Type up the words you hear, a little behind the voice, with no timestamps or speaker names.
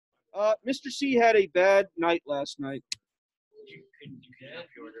Mr. C had a bad night last night.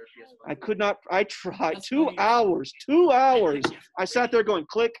 I could not. I tried. That's 2 funny. hours. 2 hours. I sat there going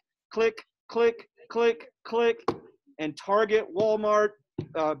click, click, click, click, click, and Target, Walmart,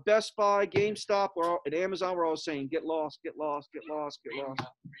 Best Buy, GameStop, and Amazon were all saying, "Get lost, get lost, get lost, get lost."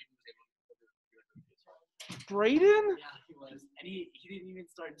 Braden? Yeah, he was. And he didn't even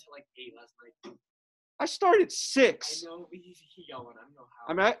start until like 8 last night. I started at I 6. know, but he's yelling. I don't know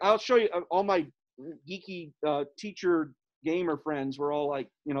how. I mean, I'll show you all my geeky teacher gamer friends were all like,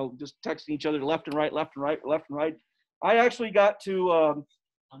 just texting each other left and right, left and right, left and right. I actually got to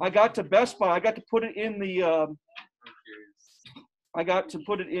Best Buy. I got to put it in the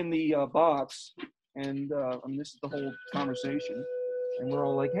box, and this is the whole conversation. And we're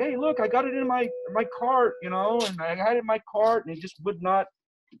all like, "Hey, look, I got it in my cart, and I had it in my cart, and it just wouldn't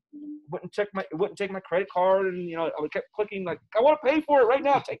take my credit card, and I kept clicking like, I want to pay for it right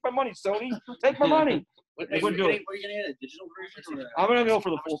now. Take my money, Sony. Take my money." They wouldn't do it. Are you gonna get a digital version? I'm gonna go for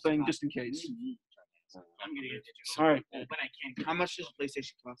the full thing just in case. I'm getting a digital. All right. When I can. How much does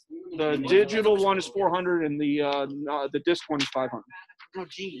PlayStation cost? The digital one is 400, and the disc one is 500. Oh,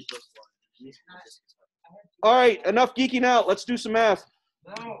 geez. All right, enough geeking out. Let's do some math.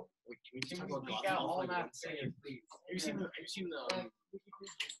 No. Can we talk about Geek golf out for all like math 1 second? please. Have you seen the Are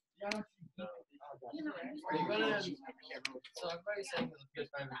you gonna? So everybody's saying that the PS5 is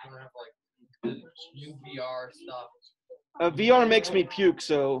gonna have like the new VR stuff. VR makes me puke,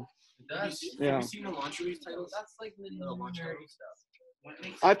 so That's yeah. Have you seen the launch release titles? that's like the new launch nerdy stuff.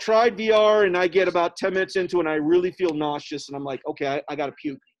 I've tried VR, and I get about 10 minutes into it, and I really feel nauseous, and I'm like, okay, I got to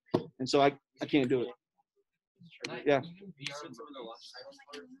puke, and so I can't do it. Yeah.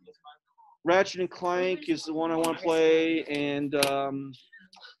 Ratchet and Clank is the one I want to play, and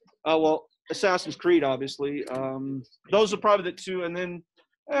Assassin's Creed, obviously. Those are probably the two, and then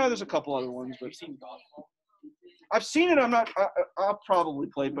there's a couple other ones. But I've seen it. I'll probably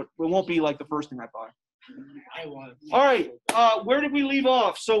play, but it won't be like the first thing I buy. I want. All right. Where did we leave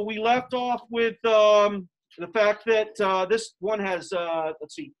off? So we left off with the fact that this one has 2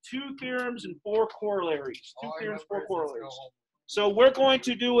 theorems and 4 corollaries. 2 theorems, 4 corollaries. So we're going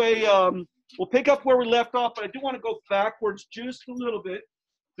to do we'll pick up where we left off, but I do want to go backwards just a little bit.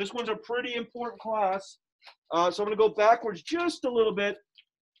 This one's a pretty important class. So I'm going to go backwards just a little bit.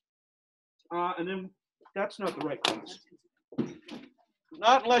 And then that's not the right class.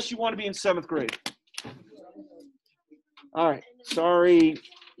 Not unless you want to be in 7th grade. All right. Sorry,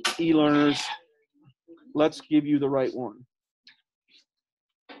 e-learners. Let's give you the right one.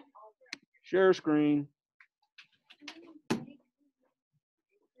 Share screen.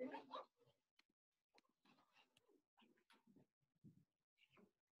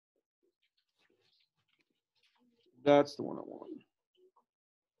 That's the one I want.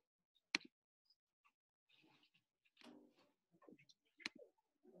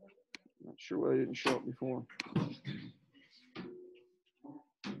 Not sure why I didn't show it before.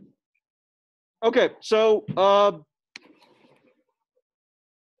 Okay, so we're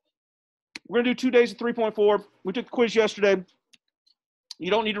going to do 2 days of 3.4. We took the quiz yesterday. You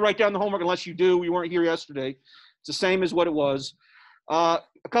don't need to write down the homework unless you do. You weren't here yesterday. It's the same as what it was.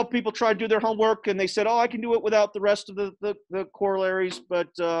 A couple people tried to do their homework, and they said, "Oh, I can do it without the rest of the corollaries," but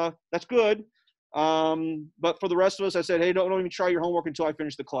that's good. But for the rest of us, I said, "Hey, don't even try your homework until I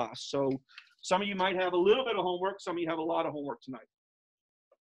finish the class." So some of you might have a little bit of homework. Some of you have a lot of homework tonight.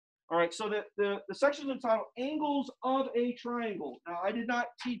 All right, so the section is entitled Angles of a Triangle. Now, I did not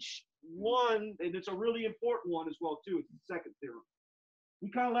teach one, and it's a really important one as well, too. It's the second theorem. We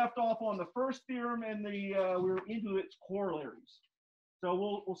kind of left off on the first theorem, and we were into its corollaries. So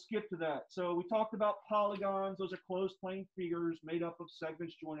we'll skip to that. So we talked about polygons. Those are closed plane figures made up of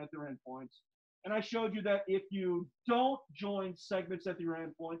segments joined at their endpoints. And I showed you that if you don't join segments at your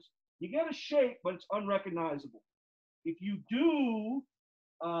endpoints, you get a shape, but it's unrecognizable. If you do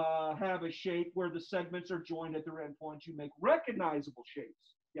have a shape where the segments are joined at their endpoints, you make recognizable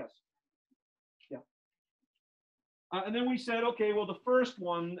shapes. Yes. Yeah. And then we said, okay, well, the first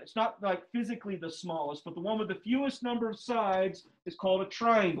one, it's not like physically the smallest, but the one with the fewest number of sides is called a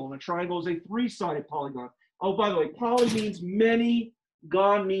triangle. And a triangle is a 3-sided polygon. Oh, by the way, poly means many,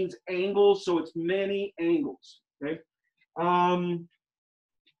 gon means angles, so it's many angles. Okay.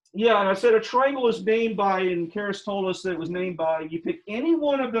 Yeah, and I said a triangle is named by, and Karis told us that it was named by, you pick any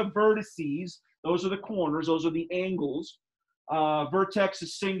one of the vertices, those are the corners, those are the angles. Vertex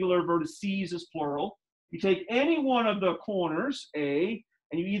is singular, vertices is plural. You take any one of the corners, A,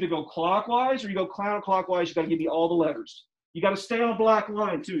 and you either go clockwise or you go counterclockwise. You got to give me all the letters. You got to stay on a black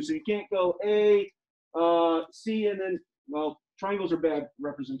line too, so you can't go A, C, and then, well, triangles are bad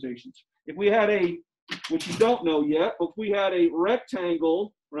representations. If we had a, which you don't know yet, but if we had a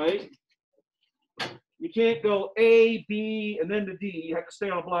rectangle, right? You can't go A, B, and then to D. You have to stay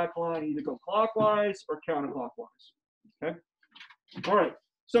on a black line, either go clockwise or counterclockwise. Okay? All right.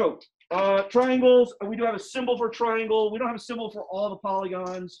 So triangles, we do have a symbol for triangle. We don't have a symbol for all the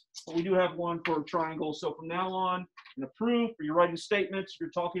polygons, but we do have one for a triangle. So from now on, in a proof, or you're writing statements,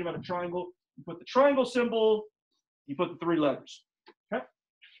 you're talking about a triangle, you put the triangle symbol, you put the 3 letters. Okay?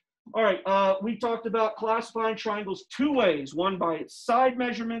 All right. We talked about classifying triangles 2 ways, one by its side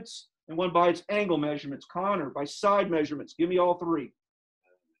measurements and one by its angle measurements. Connor, by side measurements, give me all 3.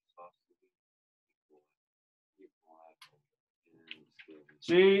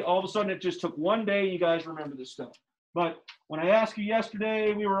 See, all of a sudden it just took 1 day, you guys remember this stuff. But when I asked you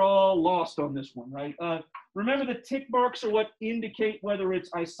yesterday, we were all lost on this one, right? Remember the tick marks are what indicate whether it's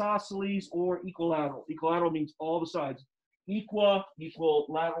isosceles or equilateral. Equilateral means all the sides. Equal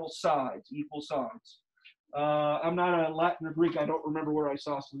lateral sides, equal sides. I'm not a Latin or Greek. I don't remember where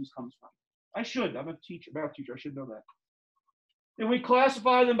isosceles comes from. I should. I'm a teacher, math teacher. I should know that. And we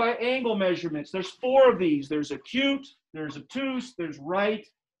classify them by angle measurements. There's 4 of these. There's acute, there's obtuse, there's right,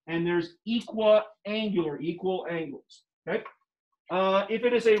 and there's equiangular, equal angles. Okay. If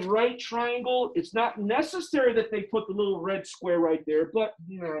it is a right triangle, it's not necessary that they put the little red square right there, but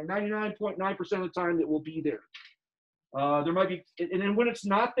 99.9% of the time it will be there. There might be, and then when it's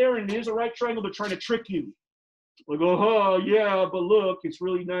not there and it is a right triangle, they're trying to trick you. Like, oh yeah, but look, it's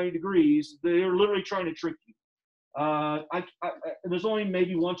really 90 degrees. They're literally trying to trick you. There's only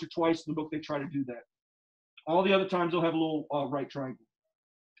maybe once or twice in the book they try to do that. All the other times they'll have a little right triangle.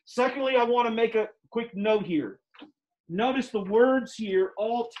 Secondly, I want to make a quick note here. Notice the words here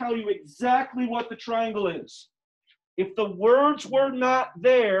all tell you exactly what the triangle is. If the words were not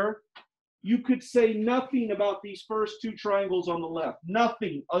there, you could say nothing about these first 2 triangles on the left.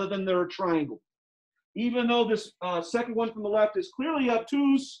 Nothing other than they're a triangle. Even though this second one from the left is clearly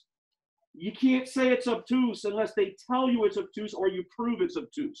obtuse, you can't say it's obtuse unless they tell you it's obtuse or you prove it's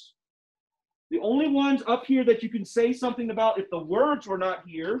obtuse. The only ones up here that you can say something about if the words were not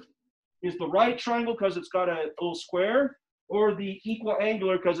here is the right triangle because it's got a little square, or the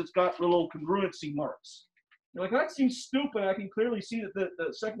equiangular because it's got little congruency marks. You're like, that seems stupid. I can clearly see that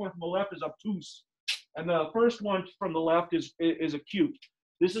the second one from the left is obtuse, and the first one from the left is acute.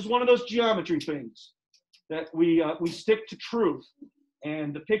 This is one of those geometry things that we stick to truth.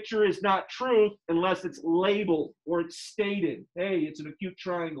 And the picture is not truth unless it's labeled or it's stated. Hey, it's an acute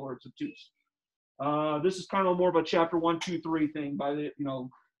triangle or it's obtuse. This is kind of more of a chapter 1, 2, 3 thing.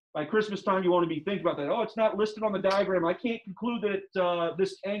 By Christmas time, you want to be thinking about that. Oh, it's not listed on the diagram. I can't conclude that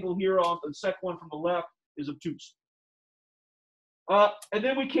this angle here on the second one from the left is obtuse. And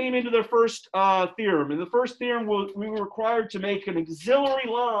then we came into the first theorem. And the first theorem, we were required to make an auxiliary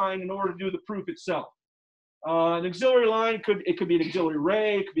line in order to do the proof itself. An auxiliary line could be an auxiliary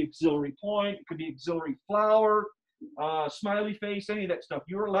ray, it could be auxiliary point, it could be auxiliary flower, smiley face, any of that stuff.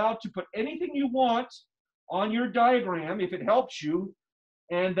 You're allowed to put anything you want on your diagram if it helps you,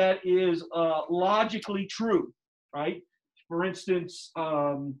 and that is logically true, right? For instance,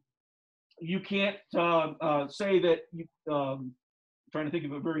 you can't say that you. I'm trying to think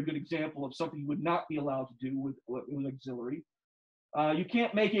of a very good example of something you would not be allowed to do with auxiliary. You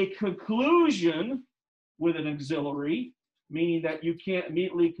can't make a conclusion with an auxiliary, meaning that you can't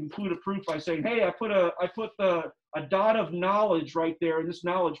immediately conclude a proof by saying, hey, I put a dot of knowledge right there, and this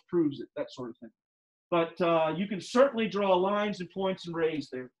knowledge proves it, that sort of thing. But you can certainly draw lines and points and rays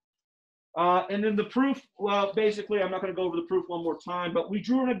there. And then the proof, well, basically, I'm not going to go over the proof one more time, but we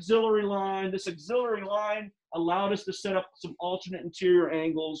drew an auxiliary line. This auxiliary line allowed us to set up some alternate interior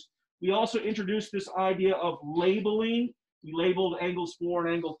angles. We also introduced this idea of labeling. We labeled angles 4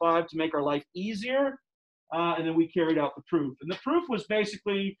 and angle 5 to make our life easier. And then we carried out the proof. And the proof was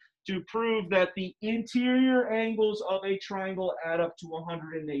basically to prove that the interior angles of a triangle add up to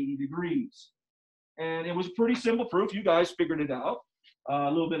 180 degrees. And it was a pretty simple proof. You guys figured it out. A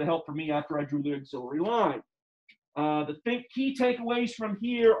little bit of help from me after I drew the auxiliary line. The key takeaways from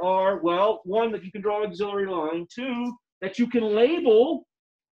here are, well, 1, that you can draw an auxiliary line. 2, that you can label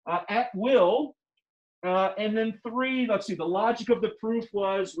at will. And then 3, let's see, the logic of the proof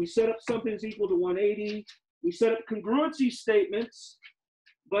was we set up something that's equal to 180. We set up congruency statements,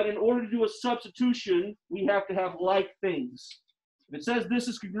 but in order to do a substitution, we have to have like things. If it says this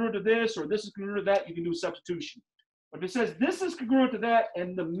is congruent to this or this is congruent to that, you can do a substitution. But if it says this is congruent to that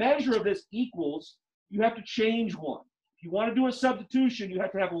and the measure of this equals, you have to change one. If you want to do a substitution, you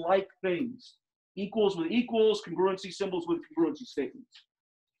have to have like things. Equals with equals, congruency symbols with congruency statements.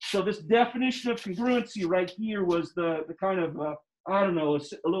 So this definition of congruency right here was the kind of, I don't know,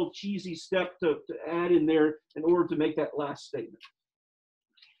 a little cheesy step to add in there in order to make that last statement.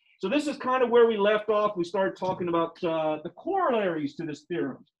 So this is kind of where we left off. We started talking about the corollaries to this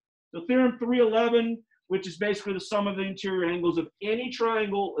theorem. So theorem 311, which is basically the sum of the interior angles of any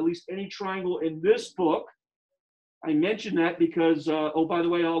triangle, at least any triangle in this book. I mentioned that because, oh, by the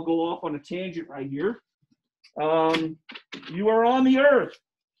way, I'll go off on a tangent right here. You are on the Earth,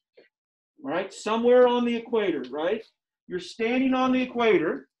 right? Somewhere on the equator, right? You're standing on the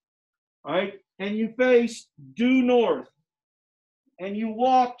equator, right? And you face due north. And you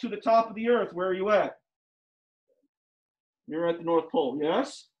walk to the top of the Earth. Where are you at? You're at the North Pole,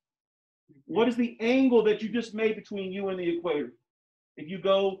 yes? What is the angle that you just made between you and the equator? If you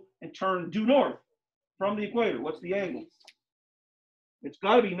go and turn due north from the equator, what's the angle? It's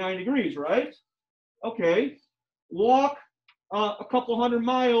got to be 9 degrees, right? Okay. Walk a couple hundred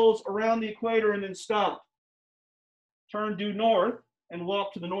miles around the equator and then stop. Turn due north and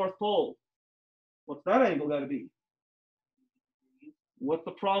walk to the North Pole. What's that angle got to be? What's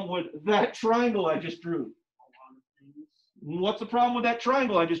the problem with that triangle I just drew? What's the problem with that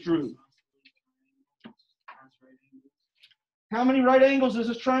triangle I just drew? How many right angles does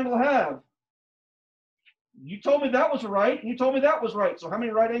this triangle have? You told me that was right, and you told me that was right. So how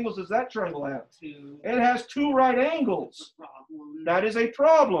many right angles does that triangle have? 2. It has 2 right angles. That is a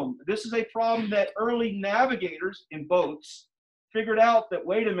problem. This is a problem that early navigators in boats figured out that,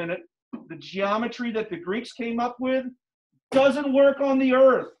 wait a minute, the geometry that the Greeks came up with doesn't work on the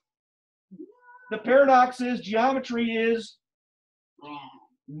Earth. The paradox is geometry is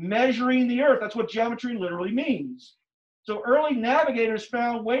measuring the Earth. That's what geometry literally means. So early navigators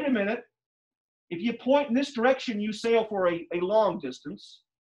found, wait a minute, if you point in this direction, you sail for a long distance,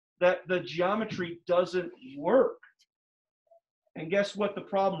 that the geometry doesn't work. And guess what the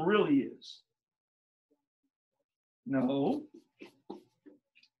problem really is? No.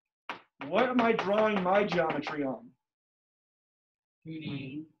 What am I drawing my geometry on?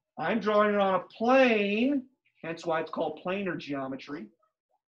 2D. I'm drawing it on a plane, hence why it's called planar geometry.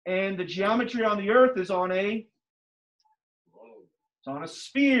 And the geometry on the Earth is on it's on a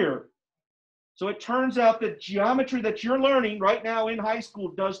sphere. So it turns out that geometry that you're learning right now in high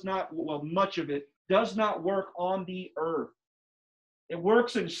school does not, well, much of it does not work on the Earth. It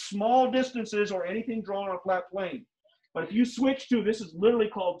works in small distances or anything drawn on a flat plane. But if you switch to, this is literally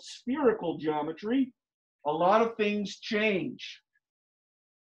called spherical geometry, a lot of things change.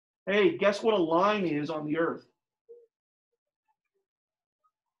 Hey, guess what a line is on the Earth?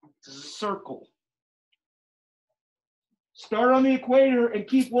 Circle. Start on the equator and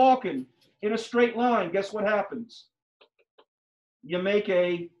keep walking in a straight line. Guess what happens? You make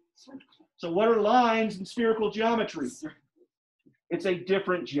a, so what are lines in spherical geometry? It's a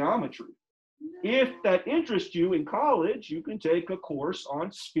different geometry. If that interests you in college, you can take a course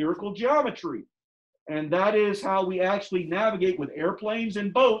on spherical geometry. And that is how we actually navigate with airplanes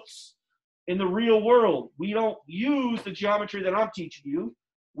and boats in the real world. We don't use the geometry that I'm teaching you.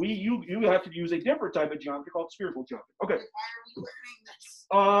 You have to use a different type of geometry called spherical geometry. Okay.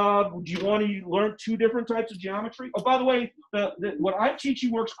 Do you want to learn 2 different types of geometry? Oh, by the way, what I teach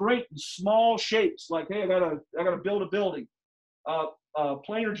you works great in small shapes. Like, hey, I gotta build a building.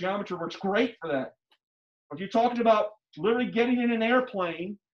 Planar geometry works great for that. If you're talking about literally getting in an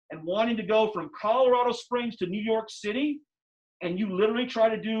airplane and wanting to go from Colorado Springs to New York City, and you literally try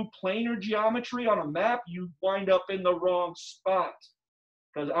to do planar geometry on a map, you wind up in the wrong spot.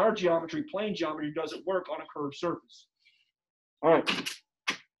 Because our geometry, plane geometry, doesn't work on a curved surface. All right.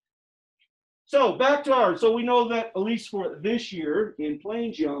 So back to ours. So we know that, at least for this year in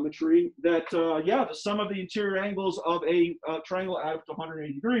plane geometry, that, yeah, the sum of the interior angles of a triangle adds up to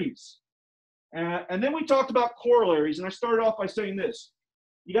 180 degrees. And then we talked about corollaries, and I started off by saying this.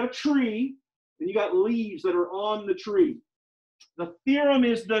 You got a tree, and you got leaves that are on the tree. The theorem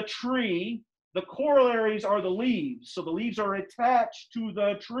is the tree. The corollaries are the leaves. So the leaves are attached to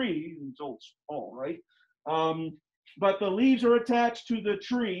the tree until it's fall, right? But the leaves are attached to the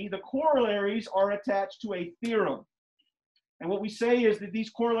tree. The corollaries are attached to a theorem. And what we say is that these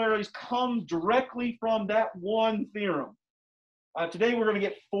corollaries come directly from that one theorem. Today we're going to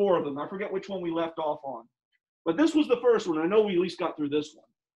get 4 of them. I forget which one we left off on. But this was the first one. I know we at least got through this one.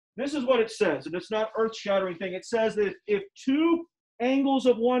 This is what it says, and it's not earth-shattering thing. It says that if 2 angles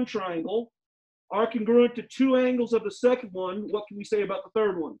of one triangle are congruent to 2 angles of the second one, what can we say about the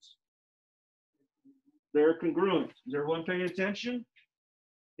third ones? They're congruent. Is everyone paying attention?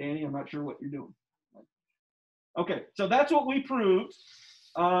 Danny, I'm not sure what you're doing. Okay, so that's what we proved.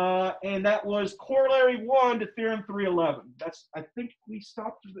 And that was corollary 1 to theorem 311. That's, I think we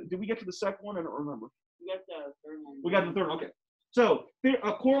stopped. Did we get to the second one? I don't remember. We got the third one. We got the third one. Okay. So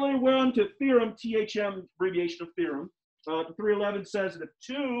corollary 1 to theorem, THM, abbreviation of theorem, to 311 says that if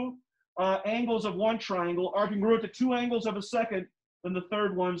two angles of one triangle are congruent to two angles of a second, then the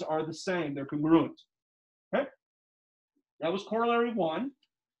third ones are the same. They're congruent. Okay? That was corollary 1.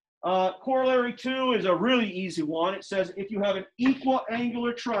 Corollary 2 is a really easy one. It says if you have an equal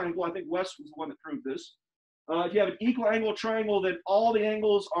angular triangle, I think Wes was the one that proved this. If you have an equal angle triangle, then all the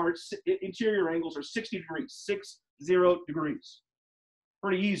angles are, interior angles are 60 degrees, 60 degrees.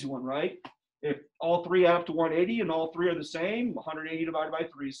 Pretty easy one, right? If all three add up to 180 and all three are the same, 180 divided by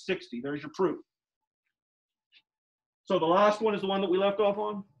 3 is 60. There's your proof. So the last one is the one that we left off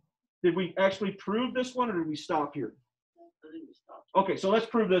on. Did we actually prove this one or did we stop here? I think we stopped. Okay, so let's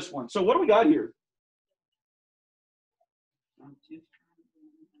prove this one. So what do we got here?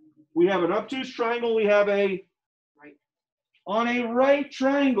 We have an obtuse triangle. We have a Right. On a right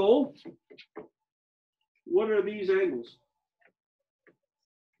triangle. What are these angles?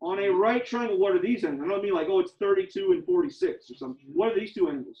 On a right triangle, what are these angles? I don't mean like, oh, it's 32 and 46 or something. What are these two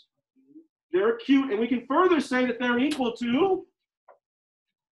angles? They're acute, and we can further say that they're equal to.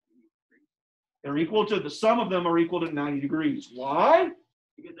 They're equal to, the sum of them are equal to 90 degrees. Why?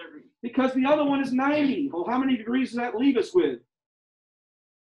 Because they're Because the other one is 90. Well, how many degrees does that leave us with?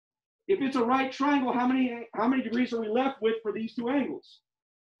 If it's a right triangle, how many degrees are we left with for these two angles?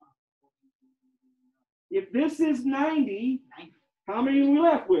 If this is 90, how many are we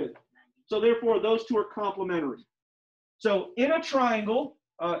left with? So therefore, those two are complementary. So in a triangle,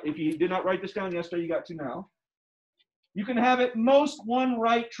 if you did not write this down yesterday, you got to now. You can have at most one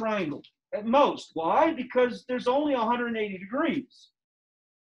right triangle. At most. Why? Because there's only 180 degrees.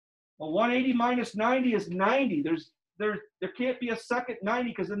 Well, 180 minus 90 is 90. There can't be a second 90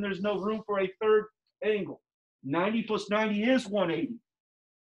 because then there's no room for a third angle. 90 plus 90 is 180.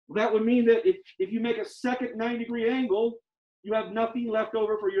 Well, that would mean that if you make a second 90-degree angle, you have nothing left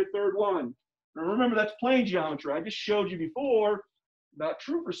over for your third one. Now remember, that's plane geometry. I just showed you before, not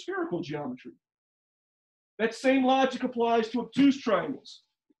true for spherical geometry. That same logic applies to obtuse triangles.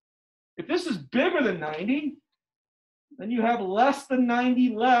 If this is bigger than 90, then you have less than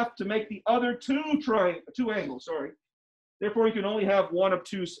 90 left to make the other two angles, sorry. Therefore, you can only have one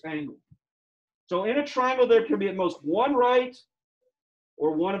obtuse angle. So in a triangle, there can be at most one right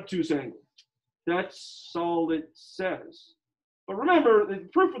or one obtuse angle. That's all it says. But remember, the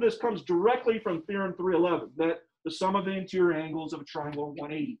proof of this comes directly from theorem 311, that the sum of the interior angles of a triangle are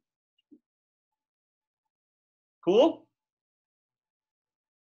 180. Cool?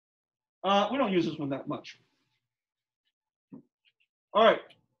 We don't use this one that much. All right,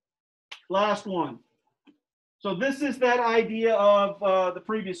 last one. So this is that idea of the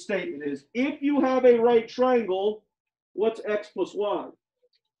previous statement is, if you have a right triangle, what's x plus y?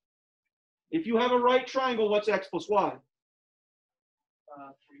 If you have a right triangle, what's x plus y?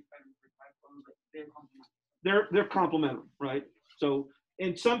 45 and 45, They're complementary, right? So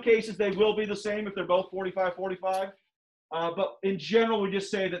in some cases, they will be the same if they're both 45, 45. But in general, we just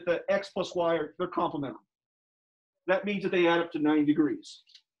say that the x plus y they're complementary. That means that they add up to 90 degrees.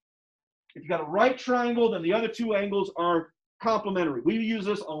 If you got a right triangle, then the other two angles are complementary. We use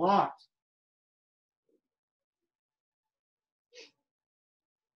this a lot.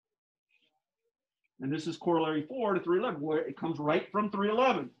 And this is corollary 4 to 311, where it comes right from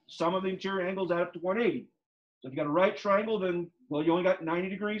 311. Sum of the interior angles add up to 180. So if you got a right triangle, then, well, you only got 90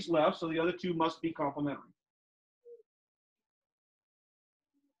 degrees left, so the other two must be complementary.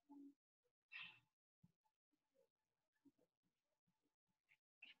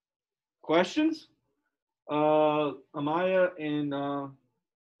 Questions? Amaya and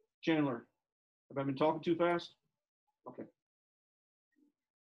Chandler. Have I been talking too fast? Okay.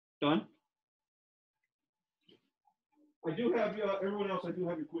 Done? I do have everyone else. I do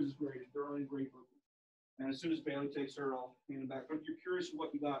have your quizzes graded. They're all in grade book. And as soon as Bailey takes her, I'll hand them back. But if you're curious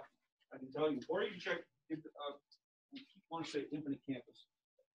what you got, I can tell you. Or you can check. If you want to say Infinite Campus,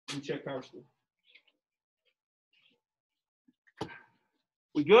 you can check Power School.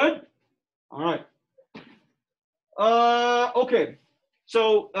 We good? All right. Okay.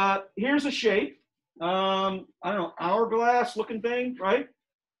 So here's a shape. I don't know, hourglass looking thing, right?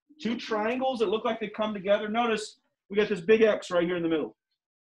 Two triangles that look like they come together. Notice we got this big X right here in the middle.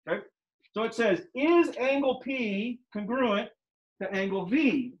 Okay. So it says, is angle P congruent to angle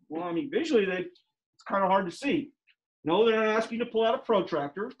V? Well, I mean, visually, it's kind of hard to see. No, they're not asking you to pull out a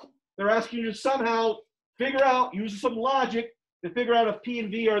protractor. They're asking you to somehow figure out, use some logic, to figure out if P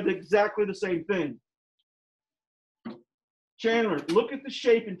and V are exactly the same thing. Chandler, look at the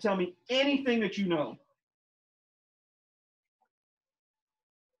shape and tell me anything that you know.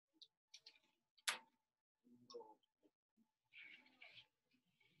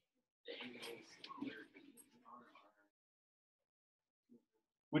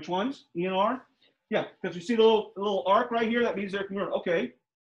 Which ones? E and R? Yeah, because you see the little arc right here, that means they're congruent. Okay.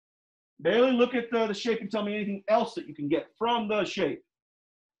 Bailey, look at the shape and tell me anything else that you can get from the shape.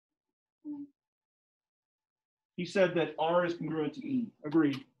 He said that R is congruent to E.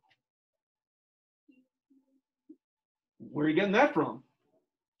 Agreed. Where are you getting that from?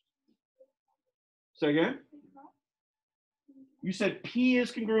 Say again? You said P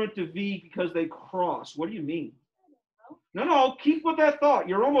is congruent to V because they cross. What do you mean? No, keep with that thought.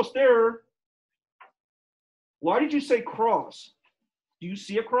 You're almost there. Why did you say cross? Do you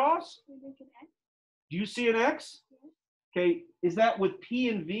see a cross? Do you see an X? Okay, is that with P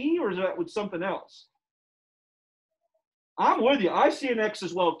and V or is that with something else? I'm with you. I see an X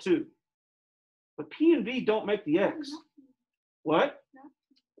as well too. But P and V don't make the X. What?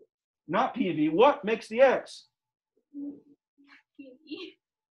 Not P and V. What makes the X?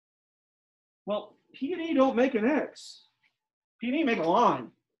 Well, P and E don't make an X. P and E make a line.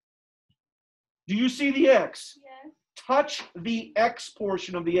 Do you see the X? Yes. Touch the X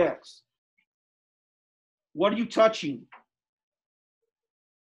portion of the X. What are you touching?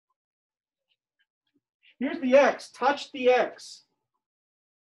 Here's the X. Touch the X.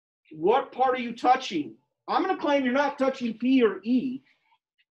 What part are you touching? I'm going to claim you're not touching P or E.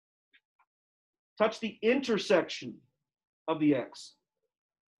 Touch the intersection of the X.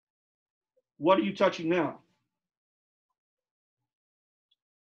 What are you touching now?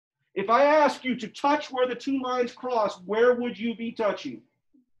 If I ask you to touch where the two lines cross, where would you be touching?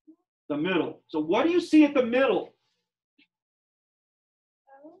 The middle. So what do you see at the middle?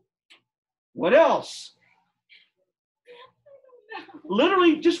 What else?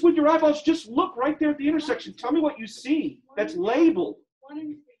 Literally, just with your eyeballs, just look right there at the intersection. Tell me what you see that's labeled. 1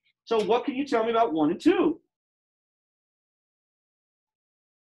 and 2. So what can you tell me about 1 and 2?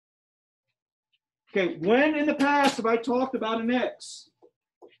 Okay, when in the past have I talked about an X?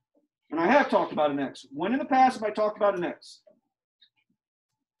 And I have talked about an X. When in the past have I talked about an X?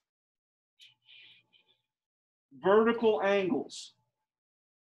 Vertical angles.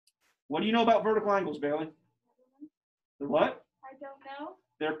 What do you know about vertical angles, Bailey? They're what? I don't know.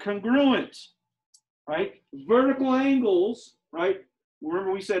 They're congruent, right? Vertical angles, right?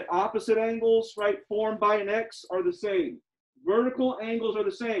 Remember we said opposite angles, right, formed by an X are the same. Vertical angles are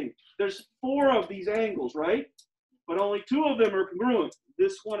the same. There's 4 of these angles, right? But only 2 of them are congruent.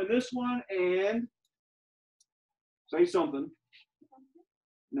 This one and this one, and say something.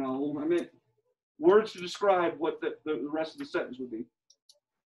 No, I meant words to describe what the rest of the sentence would be.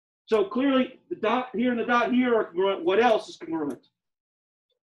 So clearly, the dot here and the dot here are congruent. What else is congruent?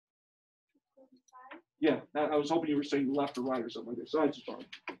 Yeah, I was hoping you were saying left or right or something like that. Sides are fine.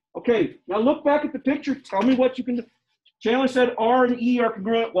 Okay, now look back at the picture. Tell me what you can do. Chandler said R and E are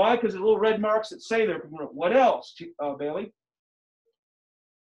congruent. Why? Because there's little red marks that say they're congruent. What else, Bailey?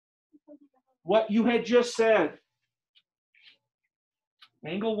 What you had just said.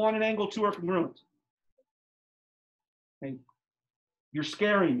 Angle 1 and angle 2 are congruent. Okay. You're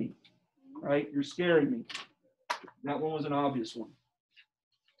scaring me, right? You're scaring me. That one was an obvious one.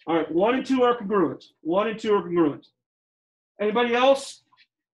 All right, 1 and 2 are congruent. 1 and 2 are congruent. Anybody else?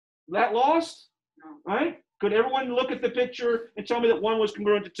 That lost? No. All right. Could everyone look at the picture and tell me that 1 was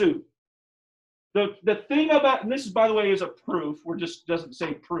congruent to 2? The thing about, and this is, by the way, is a proof. We're just doesn't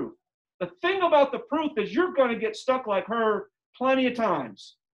say proof. The thing about the proof is you're going to get stuck like her plenty of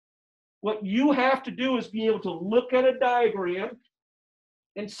times. What you have to do is be able to look at a diagram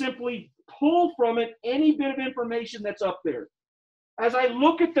and simply pull from it any bit of information that's up there. As I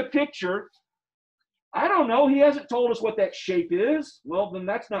look at the picture, I don't know, he hasn't told us what that shape is. Well, then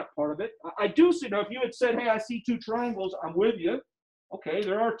that's not part of it. I do see, now if you had said, hey, I see 2 triangles, I'm with you. Okay,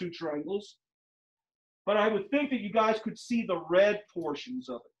 there are 2 triangles. But I would think that you guys could see the red portions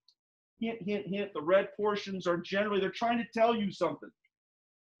of it. Hint, hint, hint, the red portions are generally, they're trying to tell you something.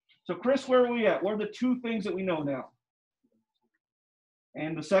 So Chris, where are we at? What are the 2 things that we know now?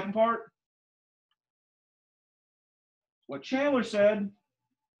 And the second part? What Chandler said.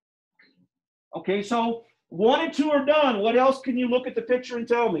 Okay, so 1 and 2 are done. What else can you look at the picture and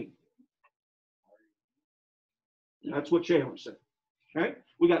tell me? That's what Chandler said. Okay,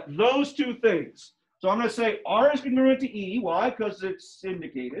 we got those 2 things. So I'm going to say R is congruent to E. Why? Because it's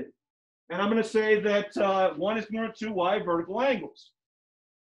indicated. And I'm going to say that 1 is congruent to Y, vertical angles.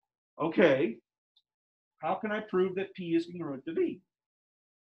 Okay. How can I prove that P is congruent to V?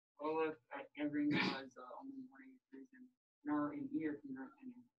 Well, if every angle has only 183, then or in here, if you're in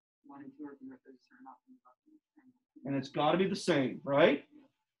 1 and 2 are congruent, or not congruent. And it's got to be the same, right?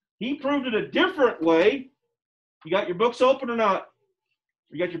 He proved it a different way. You got your books open or not?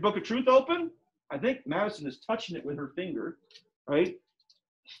 You got your book of truth open? I think Madison is touching it with her finger, right?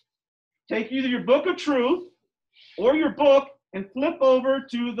 Take either your book of truth or your book and flip over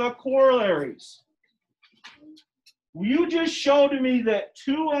to the corollaries. You just showed me that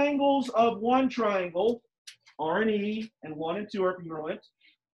 2 angles of one triangle, R and E, and 1 and 2 are congruent.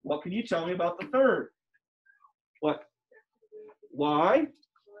 What can you tell me about the third? What? Why?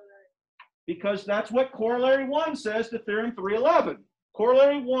 Because that's what Corollary 1 says to Theorem 311.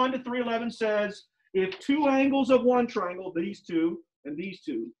 Corollary 1 to 311 says if 2 angles of one triangle, these two and these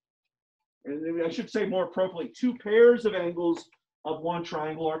two, and I should say more appropriately, 2 pairs of angles of one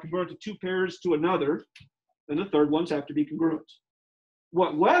triangle are congruent to 2 pairs to another, then the third ones have to be congruent.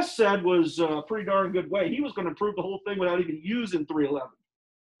 What Wes said was a pretty darn good way. He was going to prove the whole thing without even using 311.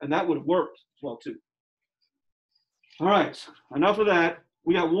 And that would have worked as well, too. All right, enough of that.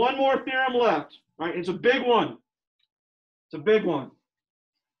 We got one more theorem left. All right, it's a big one. It's a big one.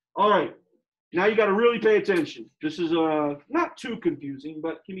 All right, now you got to really pay attention. This is not too confusing,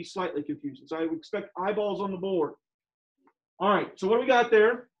 but can be slightly confusing. So I would expect eyeballs on the board. All right, so what do we got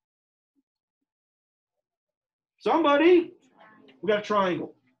there? Somebody? We got a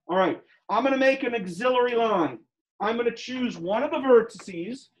triangle. All right, I'm going to make an auxiliary line. I'm going to choose one of the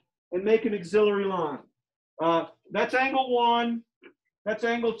vertices and make an auxiliary line. That's angle 1, that's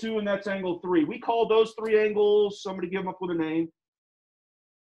angle 2, and that's angle 3. We call those 3 angles, somebody give them up with a name.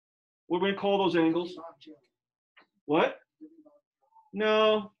 What are we going to call those angles? What?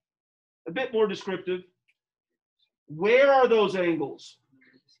 No, a bit more descriptive. Where are those angles?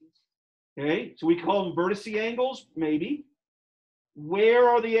 Okay, so we call them vertice angles, maybe. Where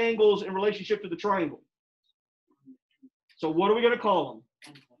are the angles in relationship to the triangle? So what are we going to call them?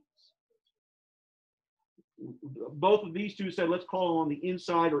 Both of these two said, let's call them on the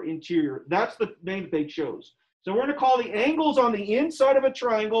inside or interior. That's the name that they chose. So we're going to call the angles on the inside of a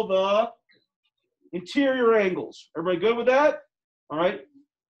triangle the interior angles. Everybody good with that? All right.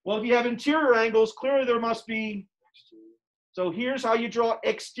 Well, if you have interior angles, clearly there must be. So here's how you draw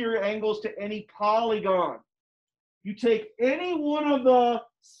exterior angles to any polygon. You take any one of the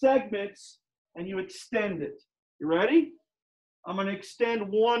segments and you extend it. You ready? I'm going to extend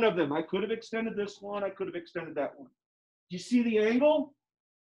one of them. I could have extended this one. I could have extended that one. Do you see the angle?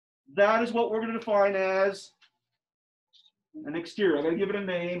 That is what we're going to define as an exterior. I'm going to give it a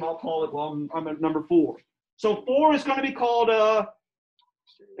name. I'll call it, well, I'm at number 4. So 4 is going to be called a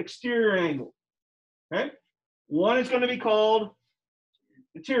exterior angle. Okay? 1 is going to be called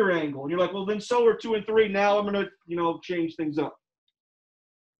interior angle. And you're like, well, then so are 2 and 3. Now I'm going to, change things up.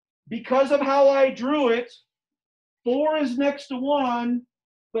 Because of how I drew it, 4 is next to 1,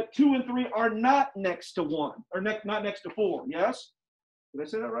 but 2 and 3 are not next to 1, or not next to 4. Yes? Did I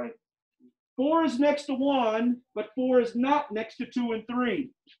say that right? 4 is next to 1, but 4 is not next to 2 and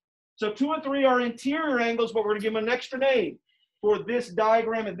 3. So 2 and 3 are interior angles, but we're going to give them an extra name for this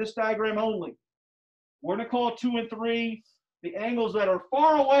diagram and this diagram only. We're going to call 2 and 3 the angles that are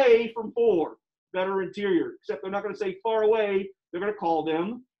far away from 4 that are interior, except they're not going to say far away. They're going to call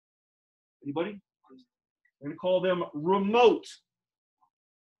them, anybody? We're going to call them remote.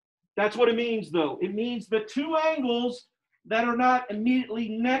 That's what it means, though. It means the 2 angles that are not immediately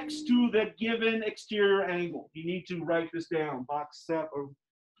next to the given exterior angle. You need to write this down, box 7, or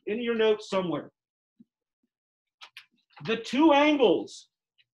in your notes somewhere. The 2 angles,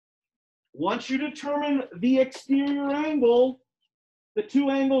 once you determine the exterior angle, the 2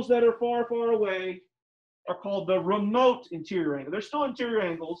 angles that are far, far away are called the remote interior angle. They're still interior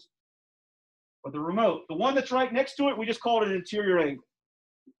angles, but the remote. The one that's right next to it, we just called it an interior angle.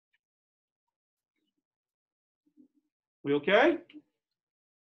 We okay?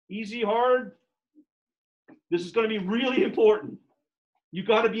 Easy, hard? This is going to be really important. You've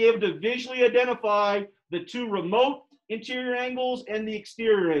got to be able to visually identify the 2 remote interior angles and the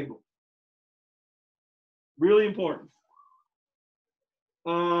exterior angle. Really important.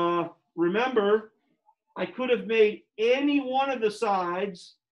 Remember, I could have made any one of the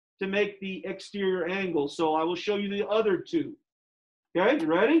sides to make the exterior angle. So I will show you the other 2. Okay, you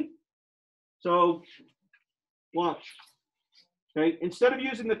ready? So watch. Okay, instead of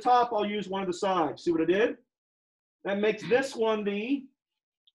using the top, I'll use one of the sides. See what I did? That makes this one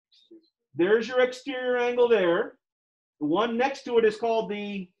there's your exterior angle there. The one next to it is called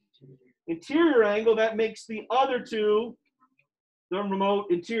the interior angle. That makes the other 2 the remote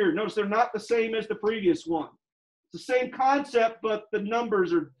interior. Notice they're not the same as the previous one. It's the same concept, but the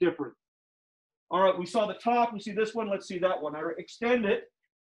numbers are different. All right, we saw the top. We see this one. Let's see that one. I extend it.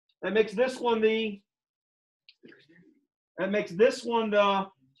 That makes this one the, that makes this one the,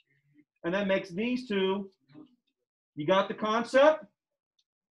 and that makes these two. You got the concept?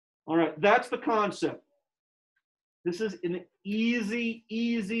 All right, that's the concept. This is an easy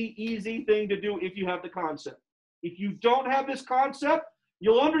thing to do if you have the concept. If you don't have this concept,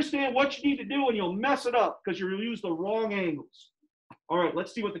 you'll understand what you need to do and you'll mess it up because you'll use the wrong angles. All right,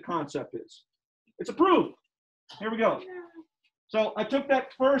 let's see what the concept is. It's approved. Here we go. So I took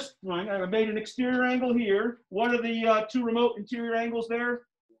that first line, I made an exterior angle here. What are the two remote interior angles there?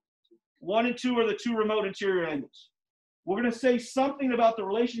 1 and 2 are the two remote interior angles. We're going to say something about the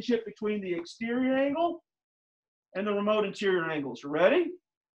relationship between the exterior angle and the remote interior angles. Ready?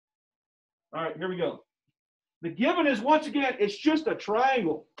 All right, here we go. The given is, once again, it's just a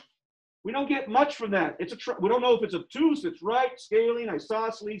triangle. We don't get much from that. It's we don't know if it's obtuse, it's right, scaling,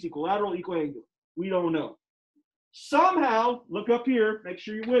 isosceles, equilateral, equiangular. We don't know. Somehow, look up here, make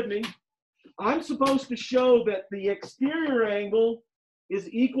sure you're with me. I'm supposed to show that the exterior angle is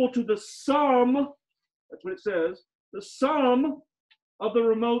equal to the sum, that's what it says, the sum of the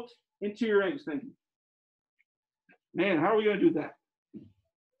remote interior angles. Thank you. Man, how are we going to do that?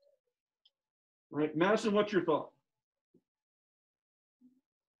 All right, Madison, what's your thought?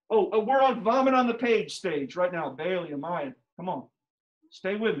 Oh, we're on vomit on the page stage right now. Bailey and Maya, come on,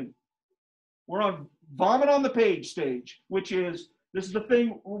 stay with me. We're on vomit on the page stage, which is, this is the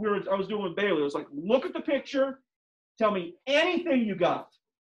thing I was doing with Bailey. I was like, look at the picture, tell me anything you got.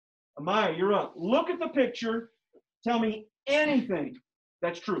 Amaya, you're up. Look at the picture, tell me anything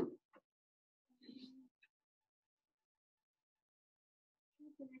that's true.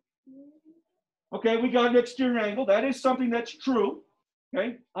 Okay, we got an exterior angle. That is something that's true.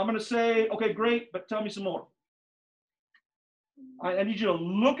 Okay, I'm going to say, okay, great, but tell me some more. I need you to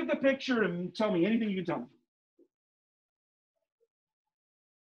look at the picture and tell me anything you can tell me.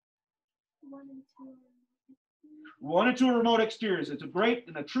 1 and 2 are remote exteriors. It's a great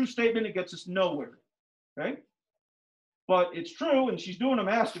and a true statement. It gets us nowhere. Okay, but it's true, and she's doing. I'm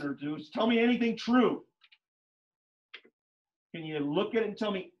asking her to tell me anything true. Can you look at it and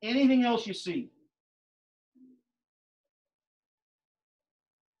tell me anything else you see?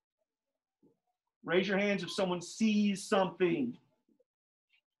 Raise your hands if someone sees something.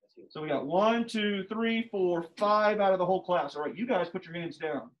 So we got 1, 2, 3, 4, 5 out of the whole class. All right, you guys put your hands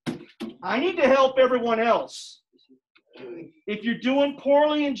down. I need to help everyone else. If you're doing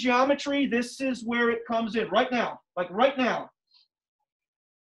poorly in geometry, this is where it comes in right now. Like right now.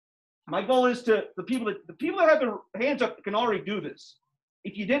 My goal is to the people that have their hands up can already do this.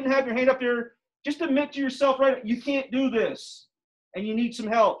 If you didn't have your hand up there, just admit to yourself right, you can't do this, and you need some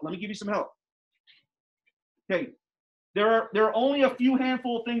help. Let me give you some help. Okay, there are only a few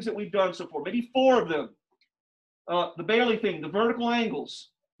handful of things that we've done so far, maybe 4 of them. The Bailey thing, the vertical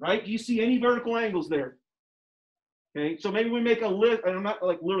angles, right? Do you see any vertical angles there? Okay, so maybe we make a list, and I'm not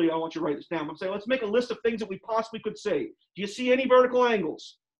like literally, I want you to write this down. I'm saying let's make a list of things that we possibly could say. Do you see any vertical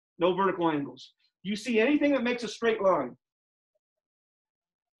angles? No vertical angles. Do you see anything that makes a straight line?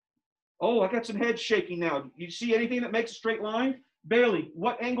 Oh, I got some heads shaking now. Do you see anything that makes a straight line? Bailey,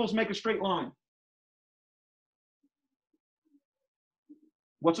 what angles make a straight line?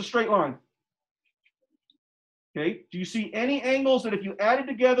 What's a straight line? Okay, do you see any angles that if you added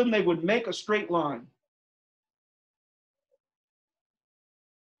together, they would make a straight line?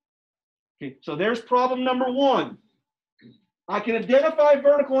 Okay, so there's problem number 1. I can identify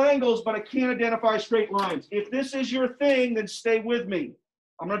vertical angles, but I can't identify straight lines. If this is your thing, then stay with me.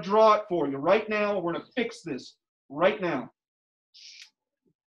 I'm going to draw it for you right now. We're going to fix this right now.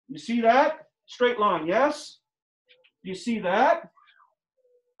 You see that? Straight line, yes? You see that?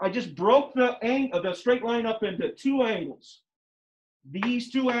 I just broke the straight line up into 2 angles.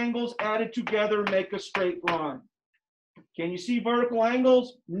 These 2 angles added together make a straight line. Can you see vertical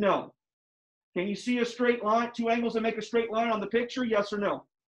angles? No. Can you see a straight line, 2 angles that make a straight line on the picture? Yes or no?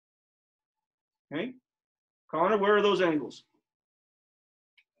 Okay. Connor, where are those angles?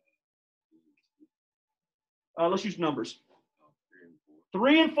 Let's use numbers.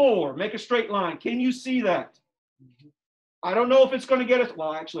 3 and 4 make a straight line. Can you see that? I don't know if it's going to get us,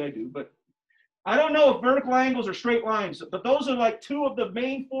 well, actually I do, but I don't know if vertical angles are straight lines, but those are like 2 of the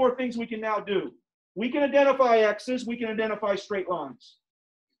main 4 things we can now do. We can identify x's, we can identify straight lines.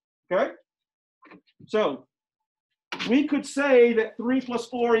 Okay? So we could say that 3 plus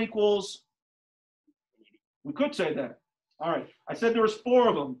 4 equals, we could say that. All right, I said there was 4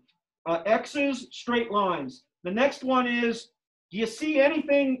 of them. X's, straight lines. The next one is, do you see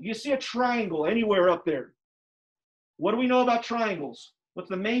anything, do you see a triangle anywhere up there? What do we know about triangles? What's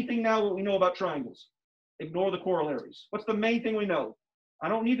the main thing now that we know about triangles? Ignore the corollaries. What's the main thing we know? I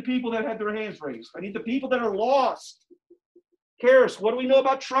don't need the people that had their hands raised. I need the people that are lost. Karis, what do we know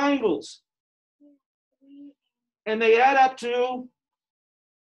about triangles? And they add up to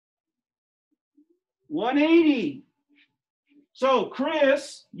 180. So,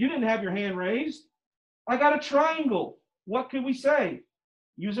 Chris, you didn't have your hand raised. I got a triangle. What can we say?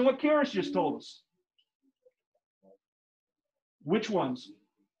 Using what Karis just told us. Which ones?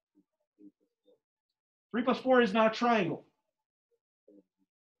 3 plus 4 is not a triangle.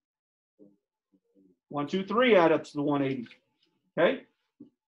 1, 2, 3 add up to the 180. Okay?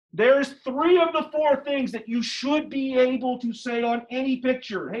 There's 3 of the 4 things that you should be able to say on any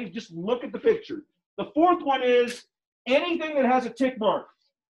picture. Hey, just look at the picture. The 4th one is anything that has a tick mark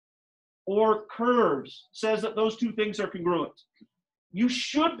or curves says that those 2 things are congruent. You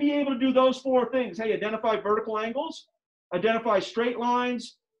should be able to do those 4 things. Hey, identify vertical angles, identify straight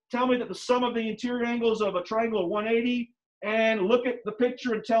lines, tell me that the sum of the interior angles of a triangle are 180, and look at the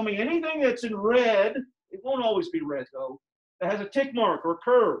picture and tell me anything that's in red, it won't always be red though, that has a tick mark or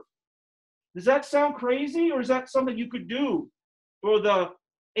curve. Does that sound crazy, or is that something you could do for the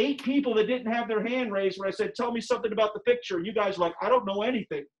 8 people that didn't have their hand raised when I said, tell me something about the picture? You guys are like, I don't know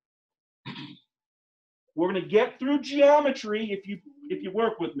anything. We're going to get through geometry if you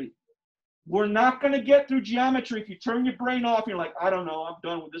work with me. We're not going to get through geometry if you turn your brain off and you're like, I don't know, I'm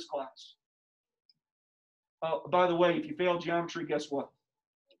done with this class. By the way, if you fail geometry, guess what?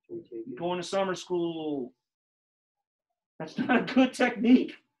 You're going to summer school. That's not a good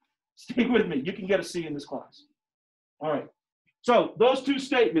technique. Stay with me. You can get a C in this class. All right. So those 2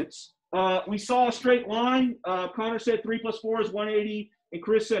 statements. We saw a straight line. Connor said 3 plus 4 is 180. And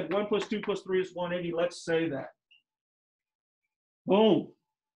Chris said 1 plus 2 plus 3 is 180. Let's say that. Boom.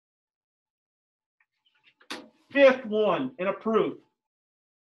 5th one, and a proof.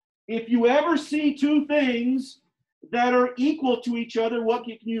 If you ever see 2 things that are equal to each other, what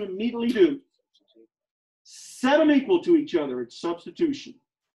can you immediately do? Set them equal to each other. It's substitution.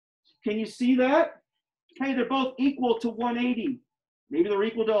 Can you see that? Hey, they're both equal to 180. Maybe they're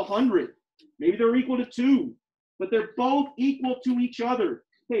equal to 100. Maybe they're equal to 2. But they're both equal to each other.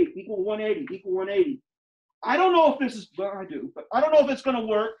 Hey, equal 180, equal 180. I don't know if this is, well, I do, but I don't know if it's going to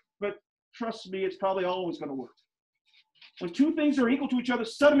work, but trust me, it's probably always going to work. When 2 things are equal to each other,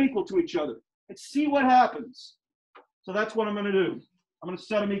 set them equal to each other and see what happens. So that's what I'm going to do. I'm going to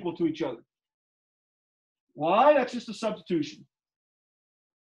set them equal to each other. Why? That's just a substitution.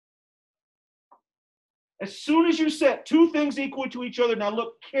 As soon as you set 2 things equal to each other, now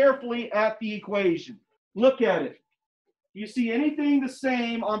look carefully at the equation. Look at it. Do you see anything the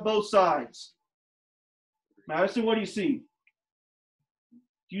same on both sides? Madison, what do you see?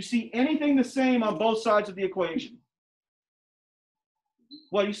 Do you see anything the same on both sides of the equation?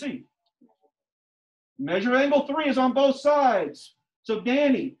 What do you see? Measure angle 3 is on both sides. So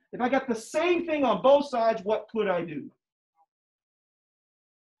Danny, if I got the same thing on both sides, what could I do?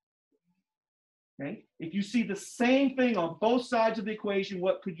 Okay. If you see the same thing on both sides of the equation,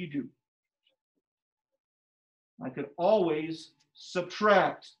 what could you do? I could always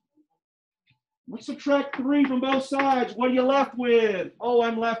subtract. Let's subtract 3 from both sides. What are you left with? Oh,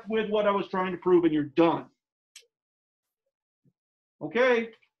 I'm left with what I was trying to prove, and you're done. Okay,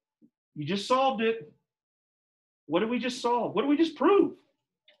 you just solved it. What did we just solve? What did we just prove?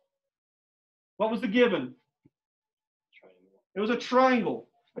 What was the given? It was a triangle.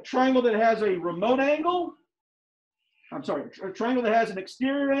 A triangle that has a remote angle. I'm sorry, a triangle that has an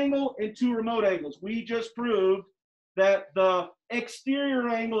exterior angle and 2 remote angles. We just proved that the exterior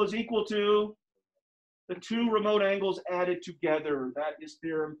angle is equal to the 2 remote angles added together. That is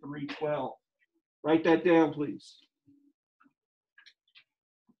theorem 312. Write that down, please.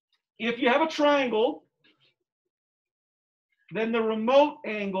 If you have a triangle, then the remote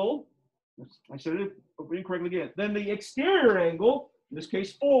angle, I said it incorrectly again, then the exterior angle, in this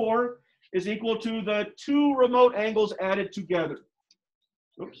case 4, is equal to the 2 remote angles added together.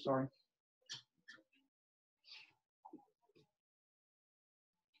 Oops, sorry.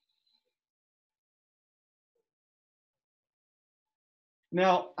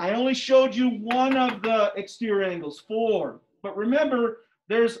 Now, I only showed you one of the exterior angles, 4. But remember,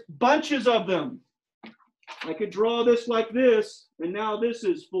 there's bunches of them. I could draw this like this, and now this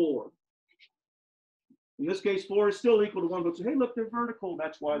is 4. In this case, 4 is still equal to 1. But hey, look, they're vertical.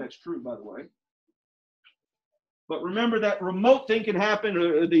 That's why that's true, by the way. But remember that remote thing can happen,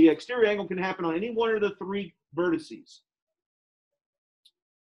 or the exterior angle can happen on any one of the 3 vertices.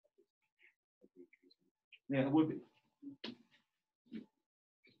 Yeah, it would be.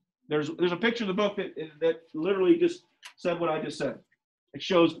 There's a picture of the book that literally just said what I just said. It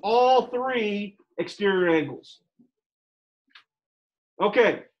shows all three exterior angles.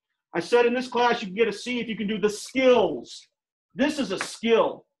 Okay, I said in this class you can get a C if you can do the skills. This is a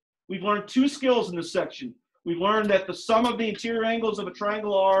skill. We've learned two skills in this section. We've learned that the sum of the interior angles of a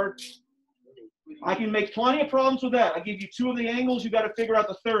triangle are, I can make plenty of problems with that. I give you two of the angles, you got to figure out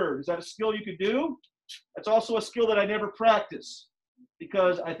the third. Is that a skill you could do? That's also a skill that I never practice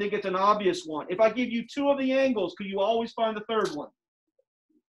because I think it's an obvious one. If I give you two of the angles, could you always find the third one?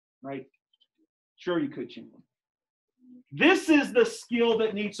 Right? Sure you could, Chandler. This is the skill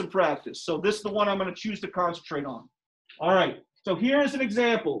that needs some practice. So this is the one I'm going to choose to concentrate on. All right. So here is an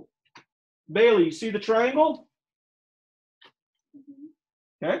example. Bailey, you see the triangle?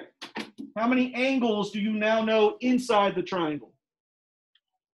 Okay. How many angles do you now know inside the triangle?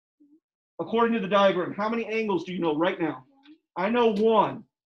 According to the diagram, how many angles do you know right now? I know one.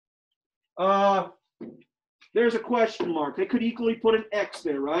 There's a question mark. They could equally put an X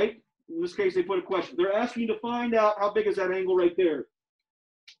there, right? In this case, they put a question. They're asking you to find out how big is that angle right there.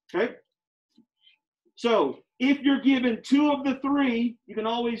 Okay? So if you're given two of the three, you can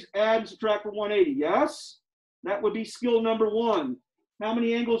always add and subtract from 180, yes? That would be skill number one. How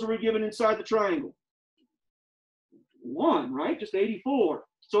many angles are we given inside the triangle? One, right? Just 84.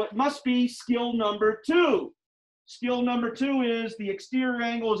 So it must be skill number two. Skill number two is the exterior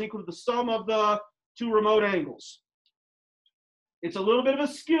angle is equal to the sum of the two remote angles. It's a little bit of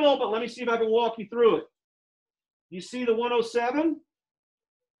a skill, but let me see if I can walk you through it. You see the 107?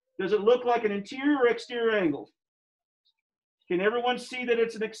 Does it look like an interior or exterior angle? Can everyone see that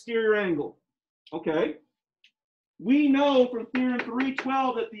it's an exterior angle? Okay. We know from theorem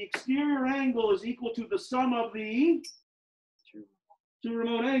 312 that the exterior angle is equal to the sum of the two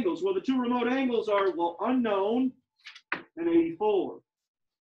remote angles. Well, the two remote angles are, well, unknown and 84.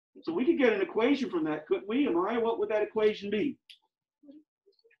 So we could get an equation from that, couldn't we? Amaya, what would that equation be?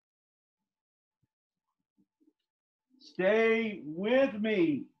 Stay with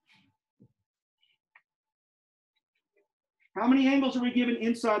me. How many angles are we given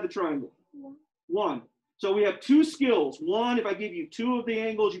inside the triangle? One. So we have two skills. One, if I give you two of the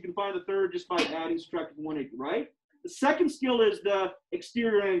angles, you can find the third just by adding, subtracting from 180, right? The second skill is the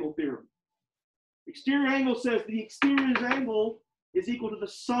exterior angle theorem. Exterior angle says the exterior angle is equal to the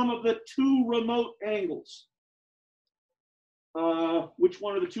sum of the two remote angles. Which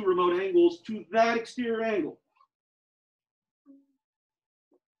one are the two remote angles to that exterior angle?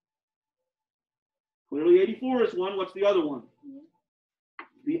 Clearly 84 is one. What's the other one?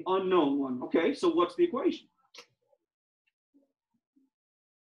 The unknown one. Okay, so what's the equation?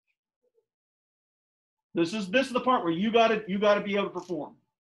 This is the part where you gotta be able to perform.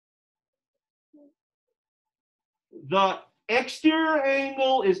 The exterior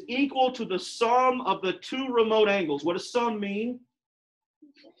angle is equal to the sum of the two remote angles. What does sum mean?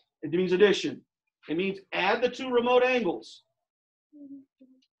 It means addition. It means add the two remote angles.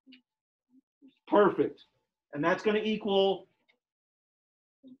 Perfect. And that's going to equal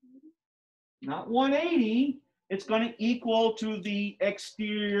not 180, it's going to equal to the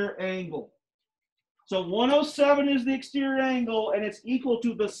exterior angle. So 107 is the exterior angle, and it's equal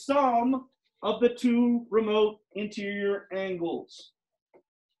to the sum of the two remote interior angles.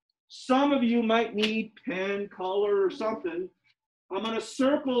 Some of you might need pen, color, or something. I'm going to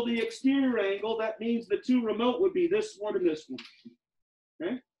circle the exterior angle. That means the two remote would be this one and this one.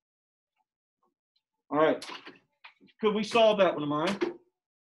 Okay? All right. Could we solve that one, Amaya?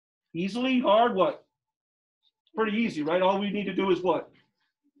 Easily? Hard? What? Pretty easy, right? All we need to do is what?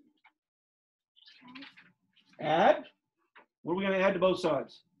 Add. What are we going to add to both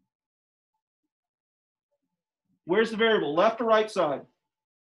sides? Where's the variable? Left or right side?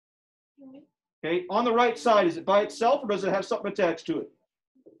 Okay. On the right side, is it by itself or does it have something attached to it?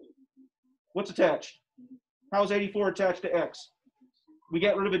 What's attached? How is 84 attached to x? We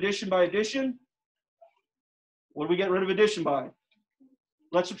get rid of addition by addition. What do we get rid of addition by?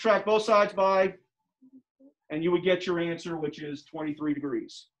 Let's subtract both sides by, and you would get your answer, which is 23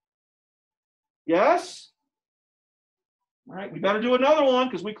 degrees. Yes? All right, we better do another one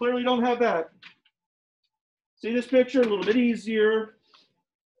because we clearly don't have that. See this picture? A little bit easier.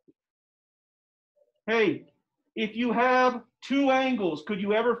 Hey, if you have two angles, could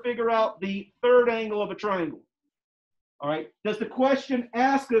you ever figure out the third angle of a triangle? All right, does the question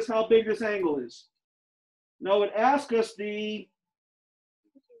ask us how big this angle is? No, it asks us the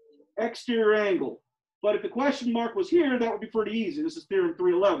exterior angle. But if the question mark was here, that would be pretty easy. This is theorem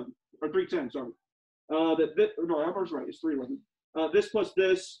 311, or 310, sorry. No, I was right, it's 311. This plus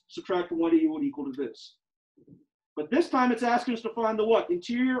this, subtract from 180 would equal to this. But this time it's asking us to find the what?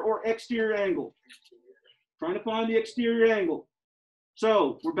 Interior or exterior angle? Trying to find the exterior angle.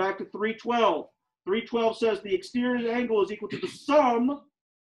 So we're back to 312. 312 says the exterior angle is equal to the sum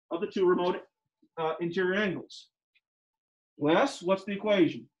of the two remote interior angles. Wes, what's the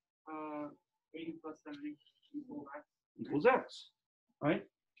equation? 80 plus 70 equals X. Equals X, right?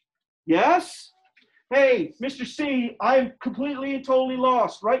 Yes? Hey, Mr. C, I'm completely and totally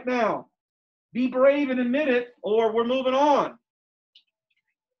lost right now. Be brave and admit it, or we're moving on.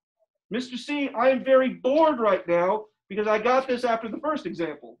 Mr. C, I am very bored right now because I got this after the first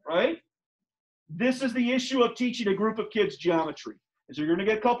example, right? This is the issue of teaching a group of kids geometry. And so you're going to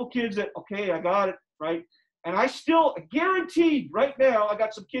get a couple kids that, okay, I got it, right? And I still, guaranteed right now, I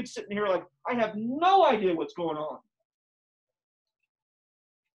got some kids sitting here like, I have no idea what's going on.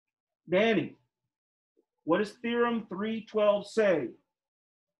 Danny, what does theorem 312 say?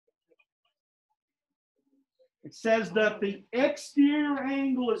 It says that the exterior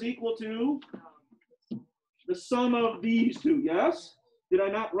angle is equal to the sum of these two, yes? Did I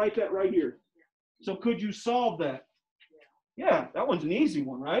not write that right here? So could you solve that? Yeah, that one's an easy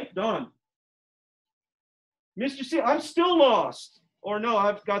one, right? Done. Mr. C, I'm still lost. Or no,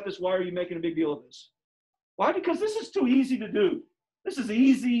 I've got this. Why are you making a big deal of this? Why? Because this is too easy to do. This is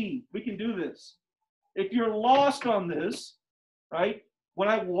easy. We can do this. If you're lost on this, right? When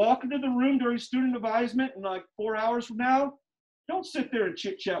I walk into the room during student advisement in like 4 hours from now, don't sit there and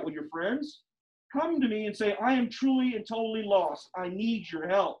chit chat with your friends. Come to me and say, I am truly and totally lost. I need your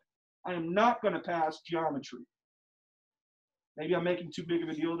help. I am not going to pass geometry. Maybe I'm making too big of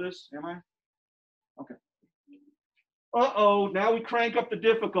a deal of this, am I? Okay. Uh-oh, now we crank up the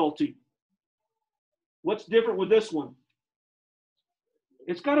difficulty. What's different with this one?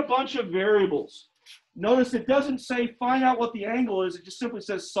 It's got a bunch of variables. Notice it doesn't say find out what the angle is. It just simply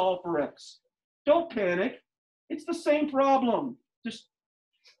says solve for X. Don't panic. It's the same problem, just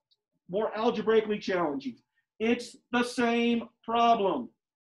more algebraically challenging. It's the same problem.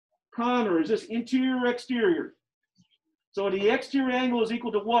 Connor, is this interior or exterior? So the exterior angle is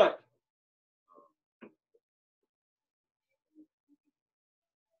equal to what?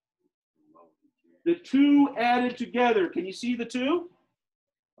 The two added together. Can you see the two?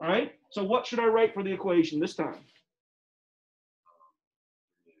 All right. So what should I write for the equation this time?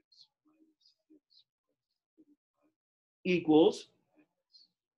 Equals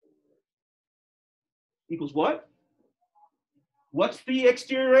what? What's the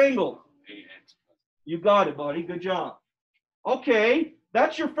exterior angle? You got it, buddy. Good job. Okay,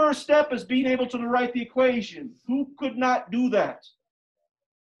 that's your first step, is being able to write the equation. Who could not do that?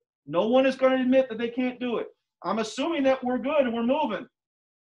 No one is going to admit that they can't do it. I'm assuming that we're good and we're moving.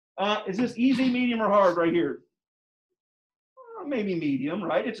 Is this easy, medium, or hard right here? Maybe medium,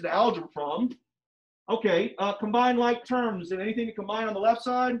 right? It's an algebra problem. Okay, combine like terms. And anything to combine on the left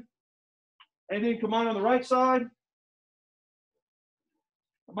side? Anything to combine on the right side?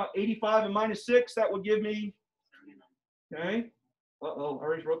 About 85 and minus 6, that would give me, okay. Uh-oh, I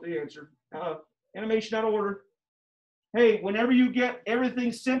already wrote the answer. Animation out of order. Hey, whenever you get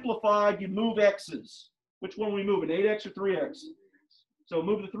everything simplified, you move x's. Which one are we moving, 8x or 3x? So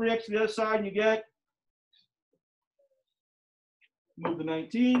move the 3x to the other side and you get, move the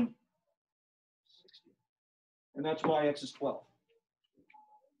 19, and that's why x is 12.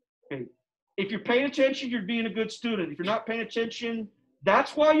 Okay. If you're paying attention, you're being a good student. If you're not paying attention,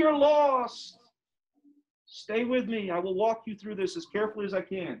 that's why you're lost. Stay with me. I will walk you through this as carefully as I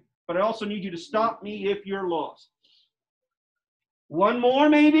can. But I also need you to stop me if you're lost. One more,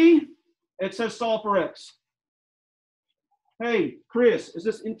 maybe? It says solve for x. Hey, Chris, is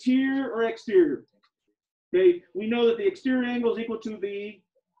this interior or exterior? Okay, we know that the exterior angle is equal to the...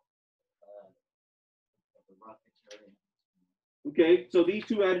 Okay, so these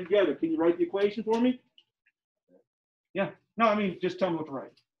two added together. Can you write the equation for me? Yeah. No, I mean, just tell me what to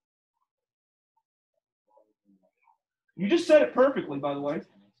write. You just said it perfectly, by the way.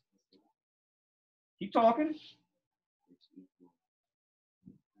 Keep talking.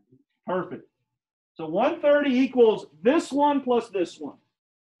 Perfect. So 130 equals this one plus this one.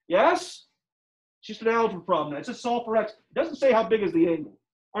 Yes? It's just an algebra problem. It's just solve for x. It doesn't say how big is the angle.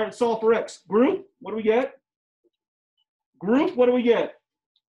 All right, solve for x. Group, what do we get? Group, what do we get?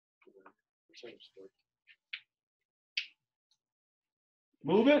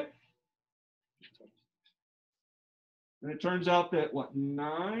 Move it. And it turns out that, what,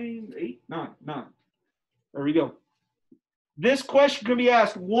 9, 8, 9, 9. There we go. This question can be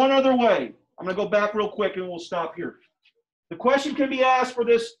asked one other way. I'm going to go back real quick and we'll stop here. The question can be asked for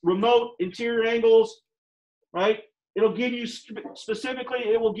this remote interior angles, right? It'll give you, specifically,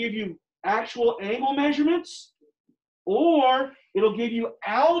 it will give you actual angle measurements, or it'll give you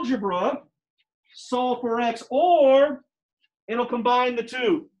algebra, solve for x, or It'll combine the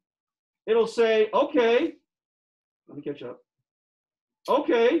two. It'll say, okay, let me catch up.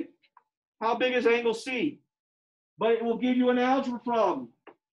 Okay, how big is angle C? But it will give you an algebra problem.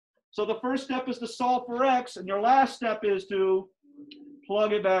 So the first step is to solve for x, and your last step is to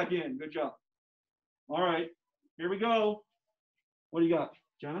plug it back in. Good job. All right, here we go. What do you got,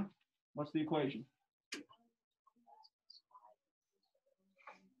 Jenna? What's the equation?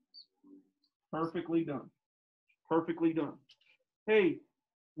 Perfectly done. Perfectly done. Hey,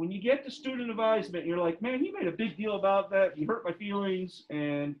 when you get to student advisement, you're like, man, you made a big deal about that. You hurt my feelings,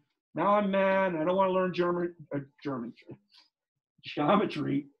 and now I'm mad. I don't want to learn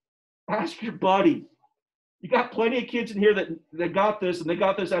geometry. Ask your buddy. You got plenty of kids in here that got this, and they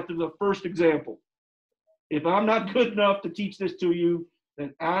got this after the first example. If I'm not good enough to teach this to you,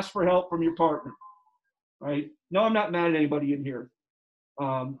 then ask for help from your partner, right? No, I'm not mad at anybody in here.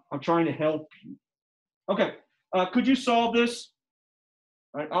 I'm trying to help you. Okay, could you solve this?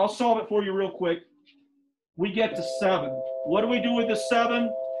 All right, I'll solve it for you real quick. We get to 7. What do we do with the 7?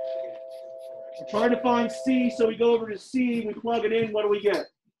 We're trying to find C, so we go over to C, we plug it in, what do we get?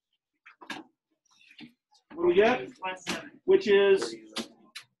 What do we get? Which is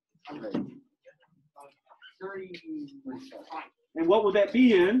 35. and what would that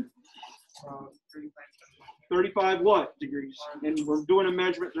be in? 35 what? Degrees. And we're doing a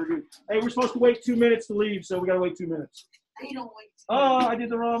measurement. Hey, we're supposed to wait 2 minutes to leave, so we got to wait 2 minutes. You don't wait. Oh, I did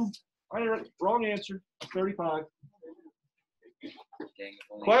the wrong answer. 35.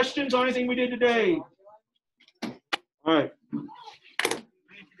 Questions on anything we did today? All right.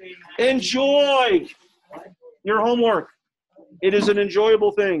 Enjoy your homework. It is an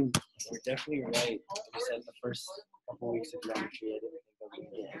enjoyable thing. We're definitely right. You said the first couple weeks of geometry, I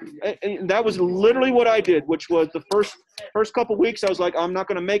didn't think And that was literally what I did, which was the first couple weeks I was like, I'm not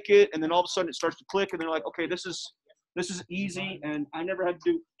going to make it, and then all of a sudden it starts to click, and they're like, okay, this is easy, and I never had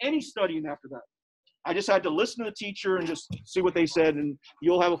to do any studying after that. I just had to listen to the teacher and just see what they said, and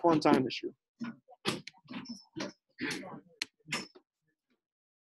you'll have a fun time this year.